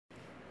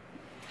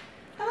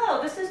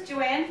is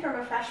Joanne from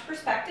A Fresh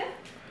Perspective.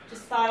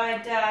 Just thought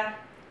I'd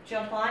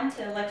jump on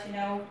to let you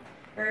know,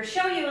 or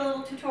show you a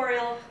little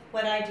tutorial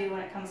what I do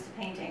when it comes to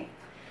painting.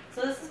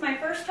 So this is my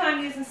first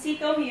time using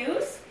Seco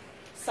Muse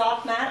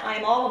soft matte.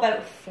 I'm all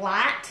about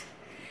flat,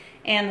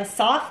 and the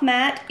soft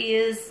matte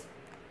is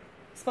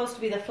supposed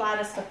to be the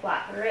flattest of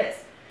flat there is.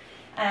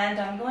 And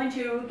I'm going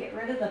to get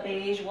rid of the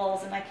beige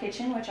walls in my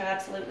kitchen, which I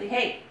absolutely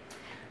hate.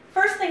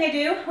 First thing I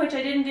do, which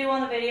I didn't do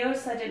on the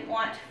videos, I didn't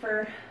want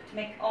to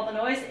make all the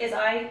noise, is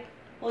I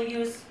will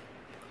use,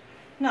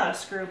 not a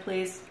screw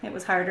please, it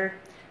was harder,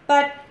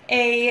 but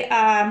a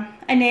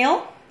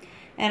nail,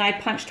 and I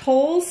punched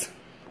holes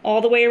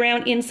all the way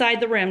around inside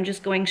the rim,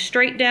 just going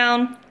straight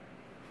down.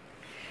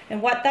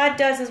 And what that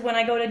does is when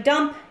I go to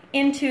dump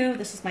into,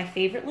 this is my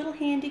favorite little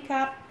handy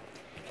cup,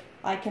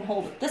 I can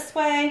hold it this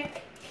way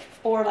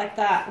or like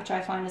that, which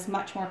I find is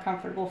much more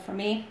comfortable for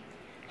me.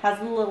 Has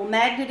a little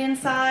magnet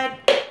inside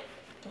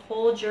to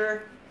hold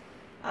your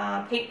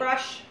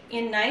paintbrush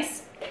in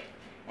nice.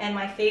 And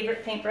my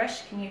favorite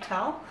paintbrush, can you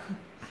tell?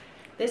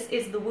 This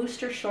is the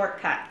Wooster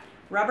Shortcut.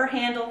 Rubber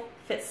handle,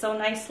 fits so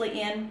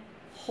nicely in,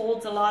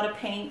 holds a lot of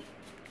paint.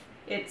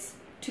 It's,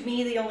 to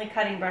me, the only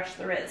cutting brush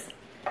there is.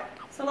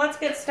 So let's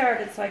get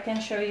started so I can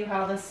show you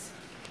how this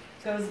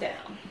goes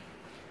down.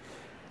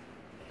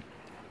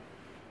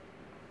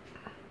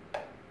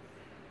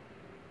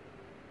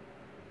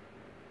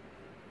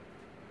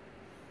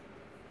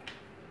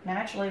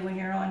 Naturally, when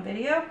you're on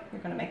video,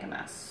 you're going to make a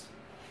mess.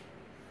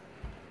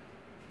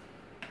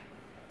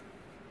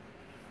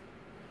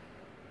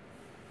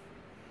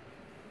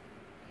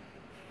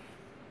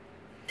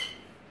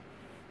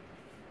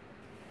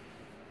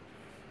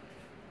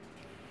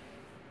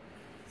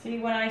 See,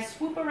 when I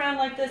swoop around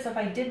like this, if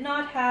I did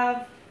not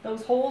have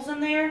those holes in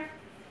there,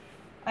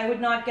 I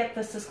would not get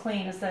this as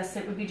clean as this.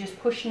 It would be just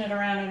pushing it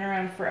around and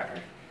around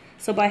forever.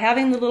 So by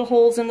having the little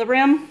holes in the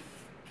rim,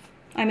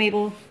 I'm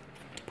able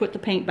to put the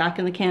paint back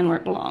in the can where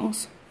it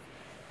belongs.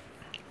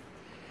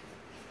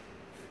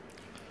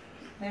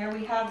 There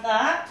we have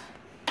that.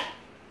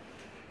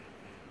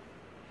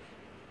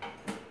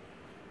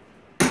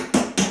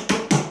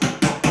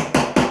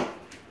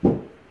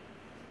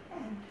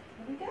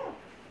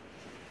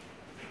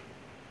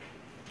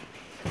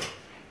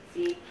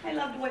 I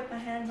love to wipe my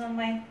hands on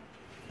my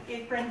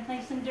apron,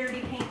 nice and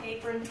dirty paint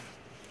apron.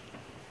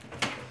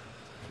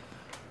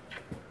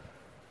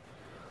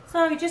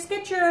 So you just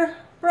get your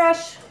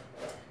brush,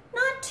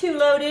 not too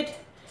loaded.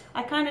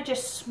 I kind of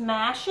just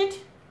smash it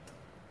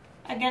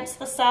against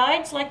the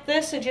sides like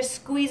this. It just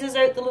squeezes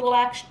out the little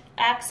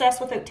access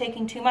without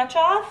taking too much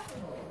off.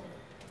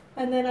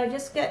 And then I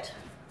just get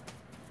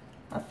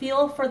a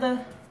feel for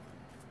the,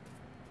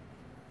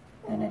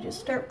 and I just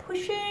start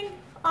pushing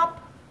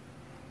up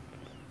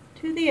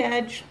to the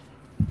edge,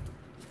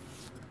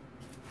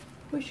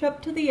 push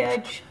up to the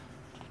edge,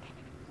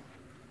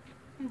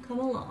 and come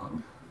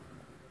along.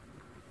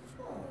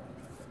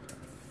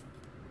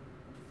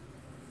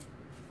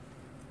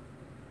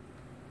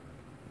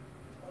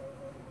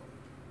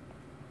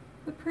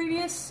 The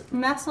previous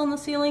mess on the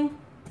ceiling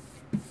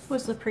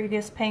was the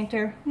previous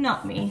painter,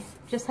 not me.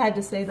 Just had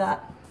to say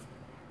that.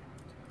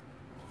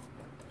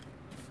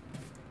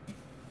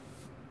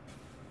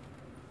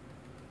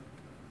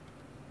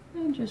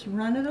 And just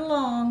run it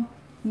along,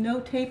 no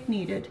tape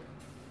needed.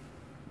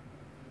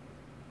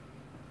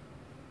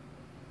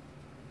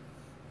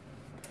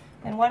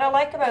 And what I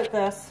like about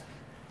this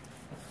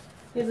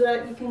is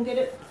that you can get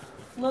it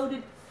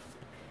loaded.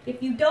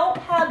 If you don't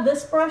have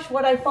this brush,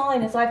 what I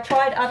find is I've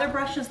tried other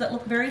brushes that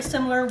look very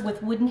similar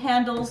with wooden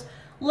handles,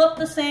 look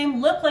the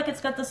same, look like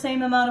it's got the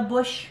same amount of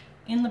bush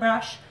in the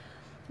brush,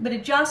 but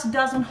it just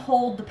doesn't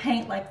hold the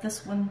paint like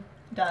this one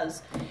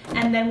does.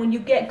 And then when you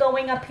get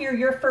going up here,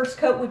 your first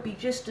coat would be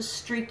just as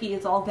streaky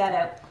as all get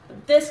out.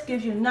 But this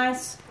gives you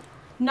nice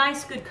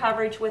good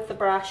coverage with the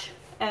brush.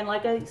 And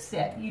like I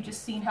said, you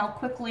just seen how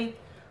quickly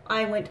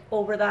I went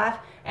over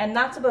that. And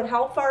that's about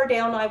how far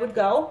down I would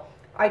go.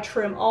 I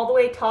trim all the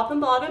way top and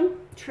bottom,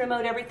 trim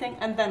out everything,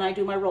 and then I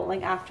do my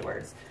rolling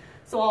afterwards.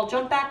 So I'll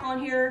jump back on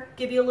here,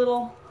 give you a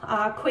little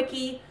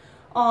quickie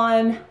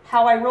on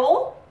how I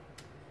roll.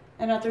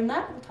 And other than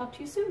that, we'll talk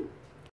to you soon.